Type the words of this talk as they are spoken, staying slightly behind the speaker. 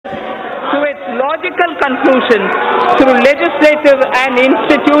logical conclusion through legislative and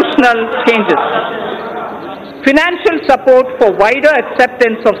institutional changes. Financial support for wider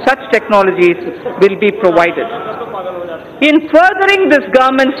acceptance of such technologies will be provided. In furthering this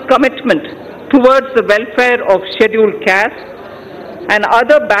government's commitment towards the welfare of scheduled caste and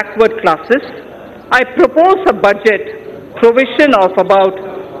other backward classes, I propose a budget provision of about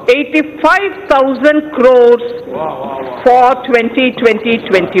 85,000 crores for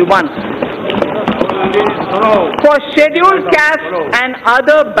 2020-21 for scheduled caste and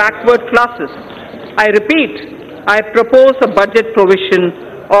other backward classes. I repeat, I propose a budget provision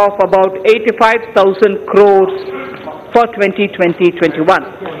of about 85,000 crores for 2020-21.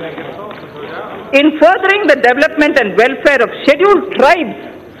 In furthering the development and welfare of scheduled tribes,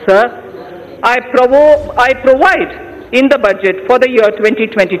 sir, I provide in the budget for the year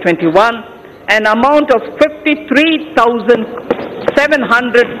 2020-21 an amount of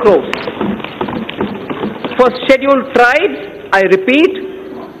 53,700 crores. For scheduled tribes, I repeat,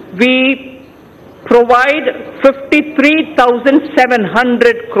 we provide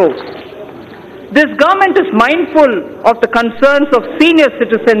 53,700 crores. This government is mindful of the concerns of senior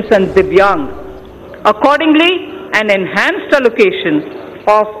citizens and Divyang. Accordingly, an enhanced allocation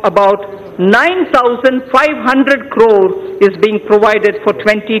of about 9,500 crores is being provided for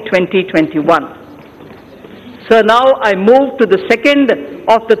 2020-21. So now I move to the second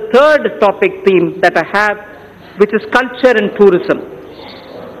of the third topic theme that I have, which is culture and tourism.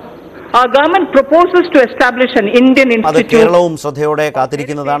 Our government proposes to establish an Indian institute. കേരളവും ശ്രദ്ധയോടെ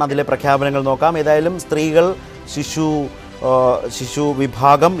കാത്തിരിക്കുന്നതാണ്. അതിലെ പ്രഖ്യാപനങ്ങൾ നോക്കാം. ഏതായാലും സ്ത്രീകൾ, ശിശു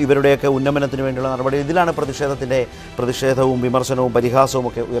വിഭാഗം ഇവരുടെയൊക്കെ ഉന്നമനത്തിന് വേണ്ടിയുള്ള നടപടി. ഇതിലാണ് പ്രതിഷേധവും വിമർശനവും പരിഹാസവും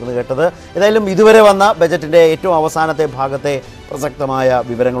ഒക്കെ ഉയർന്നു കേട്ടത്. ഏതായാലും ഇതുവരെ വന്ന ബജറ്റിന്റെ ഏറ്റവും അവസാനത്തെ ഭാഗത്തെ പ്രസക്തമായ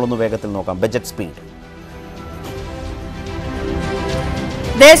വിവരങ്ങളൊന്ന് വേഗത്തിൽ നോക്കാം. Budget speed.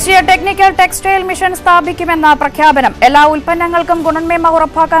 ദേശീയ ടെക്നിക്കൽ ടെക്സ്റ്റൈൽ മിഷൻ സ്ഥാപിക്കുമെന്ന പ്രഖ്യാപനം. എല്ലാ ഉൽപ്പന്നങ്ങൾക്കും ഗുണമേന്മ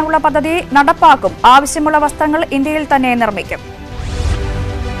ഉറപ്പാക്കാനുള്ള പദ്ധതി നടപ്പാക്കും. ആവശ്യമുള്ള വസ്ത്രങ്ങൾ ഇന്ത്യയിൽ തന്നെ നിർമ്മിക്കും.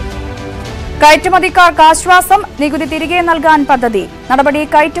 കയറ്റുമതിക്കാർക്ക് ആശ്വാസം. നികുതി തിരികെ നൽകാൻ പദ്ധതി. നടപടി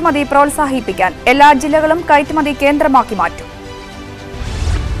കയറ്റുമതി പ്രോത്സാഹിപ്പിക്കാൻ. എല്ലാ ജില്ലകളും കയറ്റുമതി കേന്ദ്രമാക്കി മാറ്റും.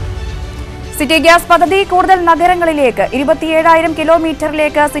 സിറ്റി ഗ്യാസ് പദ്ധതി കൂടുതൽ നഗരങ്ങളിലേക്ക്. 27,000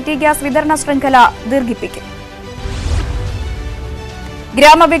 കിലോമീറ്ററിലേക്ക് സിറ്റി ഗ്യാസ് വിതരണ ശൃംഖല ദീർഘിപ്പിക്കും.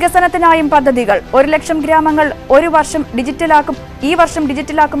 ഗ്രാമവികസനത്തിനായും പദ്ധതികൾ. 1,00,000 ഗ്രാമങ്ങൾ ഈ വർഷം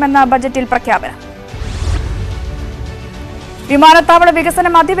ഡിജിറ്റലാക്കുമെന്ന ബജറ്റിൽ പ്രഖ്യാപനം. വിമാനത്താവള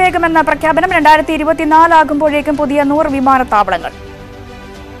വികസനം അതിവേഗമെന്ന പ്രഖ്യാപനം. 2024 ആകുമ്പോഴേക്കും പുതിയ 100 വിമാനത്താവളങ്ങൾ.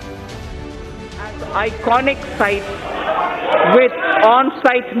 Iconic sites with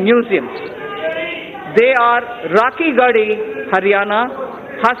on-site museums. They are Rakhigarhi, Haryana,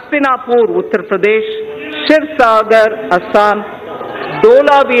 Hastinapur, Uttar Pradesh, Shivsagar, Assam,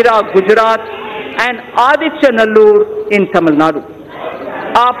 Dholavira, Gujarat, and Adichanallur in Tamil Nadu.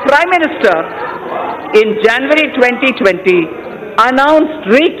 Our Prime Minister in January 2020 announced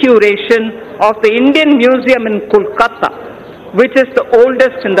recuration of the Indian Museum in Kolkata, which is the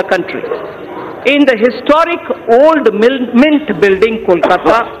oldest in the country. In the historic old Mint building,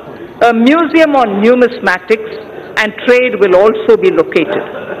 Kolkata, a museum on numismatics and trade will also be located.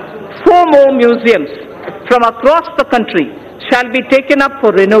 4 more museums from across the country shall be taken up for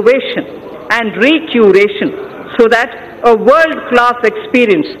renovation and recuration so that a world-class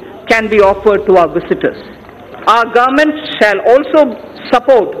experience can be offered to our visitors. Our government shall also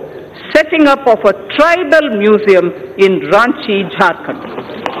support setting up of a tribal museum in Ranchi, Jharkhand.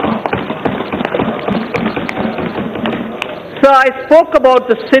 So I spoke about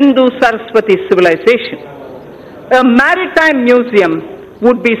the Sindhu-Saraswati civilization. A maritime museum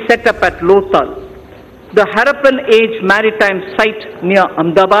would be set up at Lothal, the Harappan age maritime site near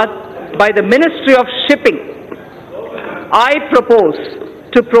Ahmedabad, by the Ministry of Shipping. I propose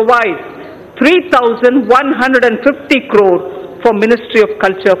to provide 3,150 crore for Ministry of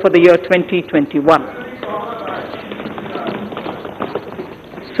Culture for the year 2021.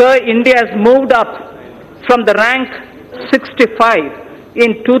 Sir, India has moved up from the rank 65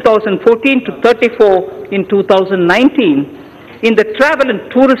 in 2014 to 34 in 2019 in the Travel and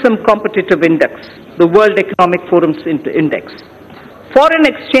Tourism Competitive Index, the World Economic Forum's index. Foreign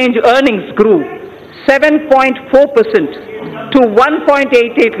exchange earnings grew 7.4% to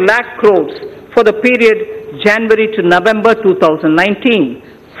 1.88 lakh crores for the period January to November 2019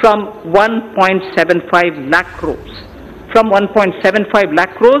 from 1.75 lakh crores. From 1.75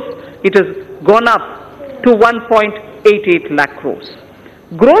 lakh crores, it has gone up to 1.88 lakh crores.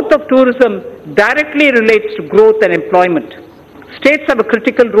 Growth of tourism directly relates to growth and employment. States have a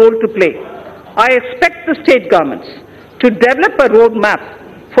critical role to play. I expect the state governments to develop a roadmap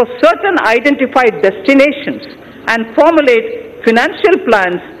for certain identified destinations and formulate financial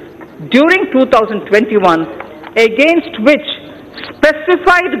plans during 2021 against which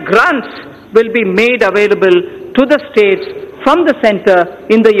specified grants will be made available to the states from the centre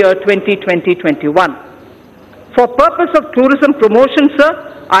in the year 2020-21. For purpose of tourism promotion, sir,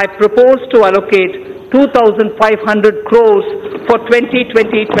 I propose to allocate 2,500 crores for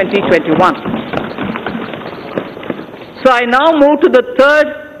 2020-2021. So I now move to the third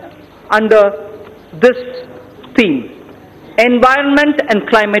under this theme, environment and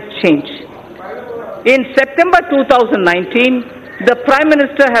climate change. In September 2019, the Prime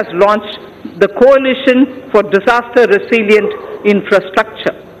Minister has launched the Coalition for Disaster Resilient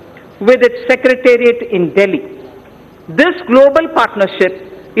Infrastructure with its secretariat in Delhi. This global partnership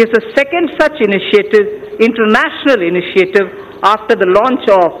is the second such initiative, international initiative, after the launch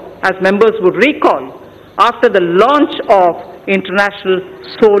of, as members would recall, after the launch of International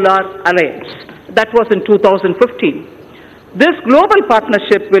Solar Alliance. That was in 2015. This global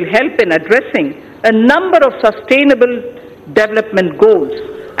partnership will help in addressing a number of sustainable development goals,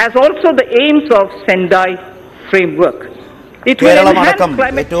 as also the aims of Sendai framework. കേരളമടക്കം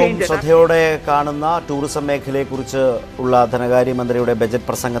ഏറ്റവും ശ്രദ്ധയോടെ കാണുന്ന tourism മേഖലയെക്കുറിച്ച് ഉള്ള ധനകാര്യമന്ത്രിയുടെ budget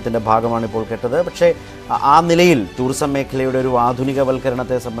പ്രസംഗത്തിന്റെ ഭാഗമാണ് ഇപ്പോൾ കേട്ടത്. പക്ഷേ ആ നിലയിൽ ടൂറിസം മേഖലയുടെ ഒരു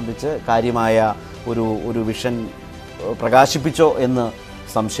ആധുനികവൽക്കരണത്തെ സംബന്ധിച്ച് കാര്യമായ ഒരു വിഷൻ പ്രകാശിപ്പിച്ചോ എന്ന്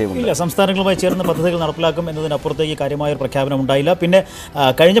സംശയമില്ല. സംസ്ഥാനങ്ങളുമായി ചേർന്ന് പദ്ധതികൾ നടപ്പിലാക്കും എന്നതിനപ്പുറത്തേക്ക് കാര്യമായ ഒരു പ്രഖ്യാപനം ഉണ്ടായില്ല. പിന്നെ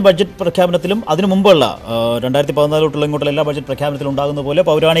കഴിഞ്ഞ ബഡ്ജറ്റ് പ്രഖ്യാപനത്തിലും അതിനു മുമ്പുള്ള 2014 ഇങ്ങോട്ടുള്ള എല്ലാ ബഡ്ജറ്റ് പ്രഖ്യാപനത്തിലും ഉണ്ടാകുന്ന പോലെ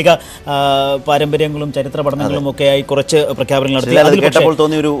പൗരാണിക പാരമ്പര്യങ്ങളും ചരിത്ര പഠനങ്ങളും ഒക്കെയായി കുറച്ച് പ്രഖ്യാപനങ്ങൾ നടത്തി. കേട്ടപ്പോൾ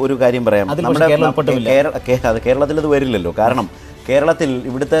തോന്നിയ ഒരു കാര്യം പറയാം. കേരളത്തിൽ അത് വരില്ലല്ലോ. കാരണം കേരളത്തിൽ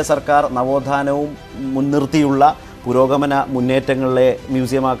ഇവിടുത്തെ സർക്കാർ നവോത്ഥാനവും മുൻനിർത്തിയുള്ള പുരോഗമന മുന്നേറ്റങ്ങളെ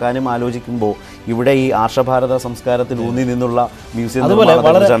മ്യൂസിയമാക്കാനും ആലോചിക്കുമ്പോൾ ഇവിടെ ഈ ആർഷഭാരത സംസ്കാരത്തിൽ ഊന്നി നിന്നുള്ള മ്യൂസിയം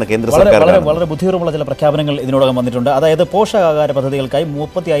കേന്ദ്ര സർക്കാർ വളരെ ബുദ്ധിപൂർവ്വമുള്ള ചില പ്രഖ്യാപനങ്ങൾ ഇതിനോടകം വന്നിട്ടുണ്ട്. അതായത് പോഷകാഹാര പദ്ധതികൾക്കായി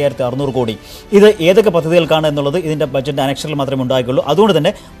 35,600 കോടി. ഇത് ഏതൊക്കെ പദ്ധതികൾക്കാണ് എന്നുള്ളത് ഇതിന്റെ ബജറ്റ് അനക്ഷറിൽ മാത്രമേ ഉണ്ടാകുള്ളൂ. അതുകൊണ്ട്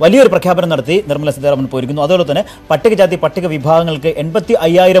തന്നെ വലിയൊരു പ്രഖ്യാപനം നടത്തി നിർമ്മല സീതാരാമൻ പോയിരിക്കുന്നു. അതുപോലെ തന്നെ പട്ടികജാതി പട്ടിക വിഭാഗങ്ങൾക്ക്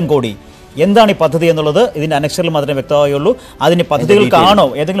 85,000 കോടി. എന്താണ് ഈ പദ്ധതി എന്നുള്ളത് ഇതിന്റെ അനക്ഷറിൽ മാത്രമേ വ്യക്തമായുള്ളൂ. അതിന് പദ്ധതികൾക്കാണോ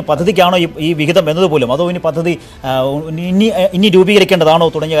ഏതെങ്കിലും പദ്ധതിക്കാണോ ഈ വിഹിതം എന്നതുപോലും, അതോ ഇനി പദ്ധതി ഇനി രൂപീകരിക്കേണ്ടതാണോ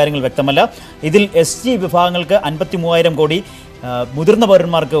തുടങ്ങിയ കാര്യങ്ങൾ വ്യക്തമല്ല. ഇതിൽ SC വിഭാഗങ്ങൾക്ക് 53,000 കോടി, മുതിർന്ന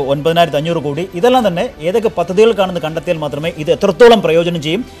പൗരന്മാർക്ക് 9,500 കോടി. ഇതെല്ലാം തന്നെ ഏതൊക്കെ പദ്ധതികൾക്കാണെന്ന് കണ്ടെത്തിയാൽ മാത്രമേ ഇത് എത്രത്തോളം പ്രയോജനം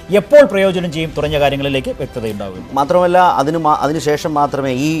ചെയ്യും, എപ്പോൾ പ്രയോജനം ചെയ്യും തുടങ്ങിയ കാര്യങ്ങളിലേക്ക് വ്യക്തതയുണ്ടാകും. മാത്രമല്ല അതിനുശേഷം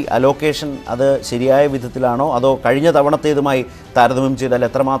മാത്രമേ ഈ അലോക്കേഷൻ അത് ശരിയായ വിധത്തിലാണോ അതോ കഴിഞ്ഞ തവണത്തേതുമായി താരതമ്യം ചെയ്താൽ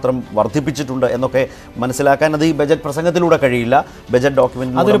എത്രമാത്രം വർദ്ധിപ്പിച്ചിട്ടുണ്ട് എന്നൊക്കെ മനസ്സിലാക്കാൻ അത് ഈ ബജറ്റ് പ്രസംഗത്തിലൂടെ കഴിയില്ല. ബജറ്റ്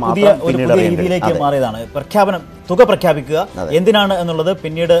ഡോക്യുമെന്റ് പുതിയ രീതിയിലേക്ക് മാറിയതാണ്. പ്രഖ്യാപനം തുക പ്രഖ്യാപിക്കുക എന്തിനാണ് എന്നുള്ളത്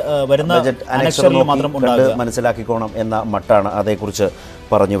പിന്നീട് വരുന്ന അനക്ഷറിൽ മാത്രം മനസ്സിലാക്കിക്കോണം എന്ന മട്ടാണ് അതേക്കുറിച്ച്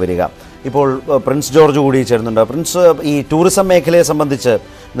പറഞ്ഞു വരിക. ഇപ്പോൾ പ്രിൻസ് ജോർജ് കൂടി ചേരുന്നുണ്ട്. പ്രിൻസ്, ഈ ടൂറിസം മേഖലയെ സംബന്ധിച്ച്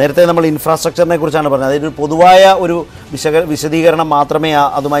നേരത്തെ നമ്മൾ ഇൻഫ്രാസ്ട്രക്ചറിനെ കുറിച്ചാണ് പറഞ്ഞത്. അതൊരു പൊതുവായ ഒരു വിശദീകരണം മാത്രമേ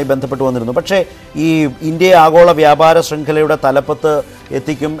അതുമായി ബന്ധപ്പെട്ട് വന്നിരുന്നു. പക്ഷേ ഈ ഇന്ത്യയെ ആഗോള വ്യാപാര ശൃംഖലയുടെ തലപ്പത്ത്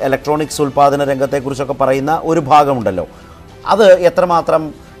എത്തിക്കും ഇലക്ട്രോണിക്സ് ഉൽപ്പാദന രംഗത്തെക്കുറിച്ചൊക്കെ പറയുന്ന ഒരു ഭാഗമുണ്ടല്ലോ. അത് എത്രമാത്രം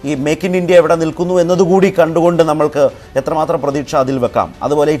ഈ മേക്ക് ഇൻ ഇന്ത്യ എവിടെ നിൽക്കുന്നു എന്നതുകൂടി കണ്ടുകൊണ്ട് നമ്മൾക്ക് എത്രമാത്രം പ്രതീക്ഷ അതിൽ വെക്കാം?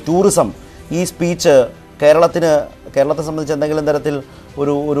 അതുപോലെ ഈ ടൂറിസം, ഈ സ്പീച്ച് കേരളത്തെ സംബന്ധിച്ച് എന്തെങ്കിലും തരത്തിൽ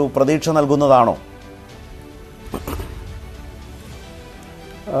ഒരു പ്രതീക്ഷ നൽകുന്നതാണോ?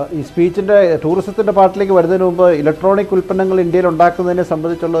 ഈ സ്പീച്ചിൻ്റെ ടൂറിസത്തിൻ്റെ പാർട്ടിലേക്ക് വരുന്നതിന് മുമ്പ് ഇലക്ട്രോണിക് ഉൽപ്പന്നങ്ങൾ ഇന്ത്യയിൽ ഉണ്ടാക്കുന്നതിനെ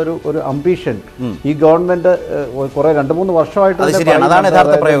സംബന്ധിച്ചുള്ള ഒരു അംബീഷൻ ഈ ഗവൺമെൻറ് കുറേ 2-3 വർഷമായിട്ട്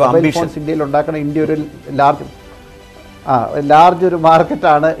ഇന്ത്യയിൽ ഉണ്ടാക്കണം. ഇന്ത്യ ഒരു ലാർജ് ഒരു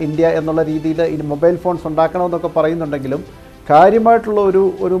മാർക്കറ്റാണ് ഇന്ത്യ എന്നുള്ള രീതിയിൽ ഈ മൊബൈൽ ഫോൺസ് ഉണ്ടാക്കണമെന്നൊക്കെ പറയുന്നുണ്ടെങ്കിലും കാര്യമായിട്ടുള്ള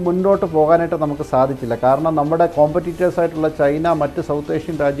ഒരു മുന്നോട്ട് പോകാനായിട്ട് നമുക്ക് സാധിച്ചില്ല. കാരണം നമ്മുടെ കോമ്പറ്റീറ്റേഴ്സായിട്ടുള്ള ചൈന, മറ്റ് സൗത്ത്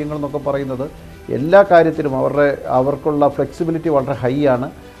ഏഷ്യൻ രാജ്യങ്ങളെന്നൊക്കെ പറയുന്നത് എല്ലാ കാര്യത്തിലും അവർക്കുള്ള ഫ്ലെക്സിബിലിറ്റി വളരെ ഹൈ ആണ്.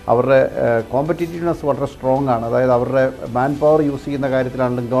 അവരുടെ കോമ്പറ്റീറ്റീവ്നെസ് വളരെ സ്ട്രോങ് ആണ്. അതായത് അവരുടെ മാൻ പവർ യൂസ് ചെയ്യുന്ന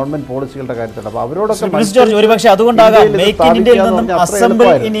കാര്യത്തിലാണെങ്കിലും ഗവൺമെന്റ് പോളിസികളുടെ കാര്യത്തിലാണ്. അപ്പോൾ അവരോടൊക്കെ ഒരുപക്ഷെ അതുകൊണ്ടാകാം മേക്ക് ഇൻ ഇന്ത്യയിൽ നിന്നും അസംബിൾ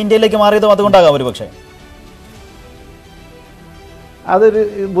ഇൻ ഇന്ത്യയിലേക്ക് മാറിയതും അതുകൊണ്ടാകാം ഒരുപക്ഷെ. അതൊരു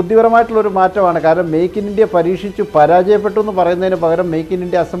ബുദ്ധിപരമായിട്ടുള്ളൊരു മാറ്റമാണ്. കാരണം മേക്ക് ഇൻ ഇന്ത്യ പരീക്ഷിച്ചു പരാജയപ്പെട്ടു എന്ന് പറയുന്നതിന് പകരം make in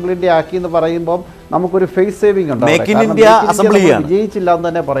India assemble India ആക്കി എന്ന് പറയുമ്പോൾ നമുക്കൊരു ഫേസ് സേവിംഗ് ഉണ്ട്. വിജയിച്ചില്ല എന്ന്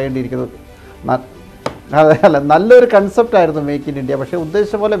തന്നെ പറയേണ്ടിയിരിക്കുന്നത്. അല്ല, നല്ലൊരു കൺസെപ്റ്റ് ആയിരുന്നു മേക്ക് ഇൻ ഇന്ത്യ, പക്ഷേ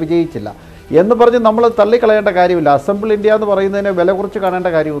ഉദ്ദേശിച്ച പോലെ വിജയിച്ചില്ല എന്ന് പറഞ്ഞ് നമ്മൾ തള്ളിക്കളയേണ്ട കാര്യമില്ല. അസംബിൾ ഇന്ത്യ എന്ന് പറയുന്നതിനെ വില കുറച്ച് കാണേണ്ട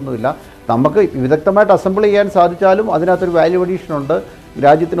കാര്യമൊന്നുമില്ല. നമുക്ക് വിദഗ്ധമായിട്ട് അസംബിൾ ചെയ്യാൻ സാധിച്ചാലും അതിനകത്തൊരു വാല്യൂ അഡീഷൻ ഉണ്ട്.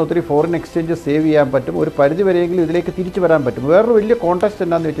 രാജ്യത്തിന് ഒത്തിരി ഫോറിൻ എക്സ്ചേഞ്ച് സേവ് ചെയ്യാൻ പറ്റും. ഒരു പരിധി വരെയെങ്കിലും ഇതിലേക്ക് തിരിച്ചു വരാൻ പറ്റും. വേറൊരു വലിയ കോൺടെക്സ്റ്റ്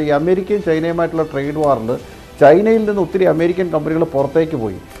എന്താണെന്ന് വെച്ചാൽ ഈ അമേരിക്കയും ചൈനയുമായിട്ടുള്ള ട്രേഡ് വാറിൽ ചൈനയിൽ നിന്ന് ഒത്തിരി അമേരിക്കൻ കമ്പനികൾ പുറത്തേക്ക്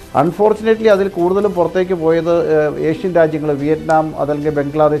പോയി. അൺഫോർച്ചുനേറ്റ്ലി അതിൽ കൂടുതലും പുറത്തേക്ക് പോയത് ഏഷ്യൻ രാജ്യങ്ങൾ, വിയറ്റ്നാം, അതല്ലെങ്കിൽ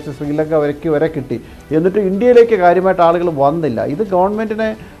ബംഗ്ലാദേശ്, ശ്രീലങ്ക വരെ കിട്ടി. എന്നിട്ട് ഇന്ത്യയിലേക്ക് കാര്യമായിട്ട് ആളുകൾ വന്നില്ല. ഇത് ഗവൺമെൻറ്റിനെ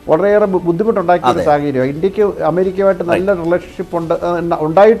വളരെയേറെ ബുദ്ധിമുട്ടുണ്ടാക്കിയ ഒരു സാഹചര്യമാണ്. ഇന്ത്യക്ക് അമേരിക്കയുമായിട്ട് നല്ല റിലേഷൻഷിപ്പ്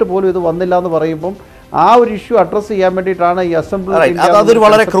ഉണ്ടായിട്ട് പോലും ഇത് വന്നില്ല എന്ന് പറയുമ്പം ആ ഒരു ഇഷ്യൂ അഡ്രസ് ചെയ്യാൻ വേണ്ടിയിട്ടാണ് ഈ അസംബ്ലി. അതൊരു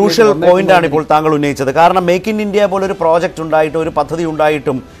വളരെ ക്രൂഷ്യൽ പോയിന്റാണ് ഇപ്പോൾ താങ്കൾ ഉന്നയിച്ചത്. കാരണം മേക്ക് ഇൻ ഇന്ത്യ പോലൊരു പ്രോജക്റ്റ് ഉണ്ടായിട്ടും ഒരു പദ്ധതി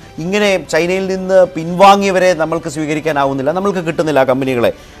ഉണ്ടായിട്ടും ഇങ്ങനെ ചൈനയിൽ നിന്ന് പിൻവാങ്ങിയവരെ നമ്മൾക്ക് സ്വീകരിക്കാനാവുന്നില്ല, നമ്മൾക്ക് കിട്ടുന്നില്ല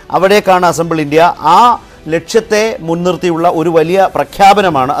കമ്പനികളെ. അവിടേക്കാണ് അസംബിൾ ഇന്ത്യ. ആ ലക്ഷ്യത്തെ മുൻനിർത്തിയുള്ള ഒരു വലിയ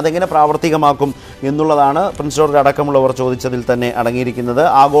പ്രഖ്യാപനമാണ്. അതെങ്ങനെ പ്രാവർത്തികമാക്കും എന്നുള്ളതാണ് പ്രിൻസ് ജോർജ് അടക്കമുള്ളവർ ചോദിച്ചതിൽ തന്നെ അടങ്ങിയിരിക്കുന്നത്.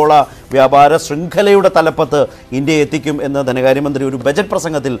 ആഗോള വ്യാപാര ശൃംഖലയുടെ തലപ്പത്ത് ഇന്ത്യ എത്തിക്കും എന്ന് ധനകാര്യമന്ത്രി ഒരു ബജറ്റ്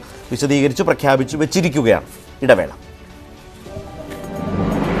പ്രസംഗത്തിൽ വിശദീകരിച്ച് പ്രഖ്യാപിച്ചു വെച്ചിരിക്കുകയാണ്. ഇടവേള.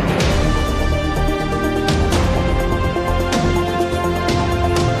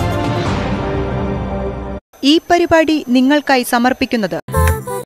 ഈ പരിപാടി നിങ്ങൾക്കായി സമർപ്പിക്കുന്നത്